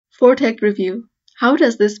Fortect review. How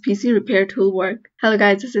does this PC repair tool work? Hello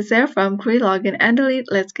guys, this is Sarah from Create, Login and Delete.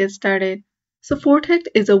 Let's get started. So Fortect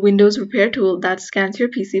is a Windows repair tool that scans your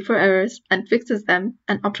PC for errors and fixes them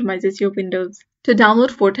and optimizes your Windows. To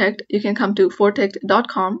download Fortect, you can come to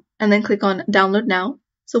fortect.com and then click on Download Now.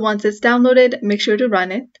 So once it's downloaded, make sure to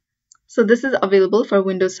run it. So this is available for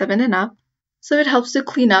Windows 7 and up. So it helps to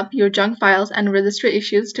clean up your junk files and registry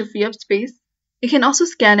issues to free up space. It can also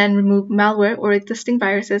scan and remove malware or existing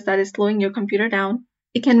viruses that is slowing your computer down.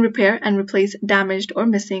 It can repair and replace damaged or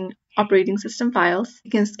missing operating system files.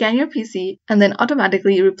 It can scan your PC and then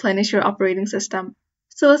automatically replenish your operating system.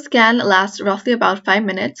 So a scan lasts roughly about 5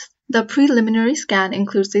 minutes. The preliminary scan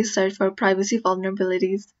includes a search for privacy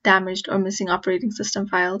vulnerabilities, damaged or missing operating system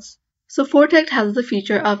files. So Fortect has the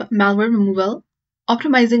feature of malware removal,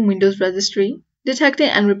 optimizing Windows registry, detecting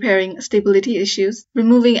and repairing stability issues,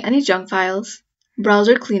 removing any junk files,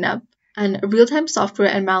 browser cleanup, and real-time software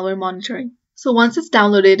and malware monitoring. So once it's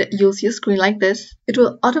downloaded, you'll see a screen like this. It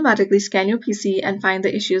will automatically scan your PC and find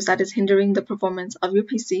the issues that is hindering the performance of your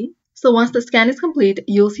PC. So once the scan is complete,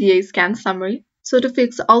 you'll see a scan summary. So to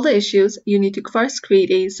fix all the issues, you need to first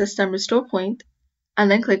create a system restore point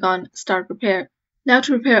and then click on Start Repair. Now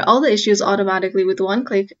to repair all the issues automatically with one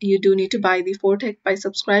click, you do need to buy the Fortect by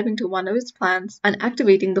subscribing to one of its plans and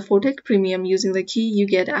activating the Fortect Premium using the key you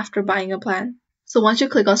get after buying a plan. So once you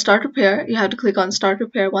click on Start Repair, you have to click on Start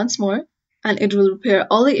Repair once more, and it will repair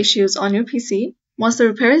all the issues on your PC. Once the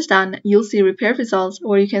repair is done, you'll see repair results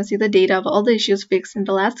where you can see the data of all the issues fixed in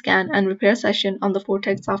the last scan and repair session on the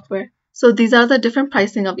Fortect software. So these are the different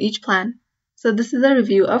pricing of each plan. So this is a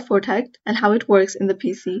review of Fortect and how it works in the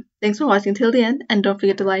PC. Thanks for watching till the end, and don't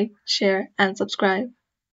forget to like, share, and subscribe.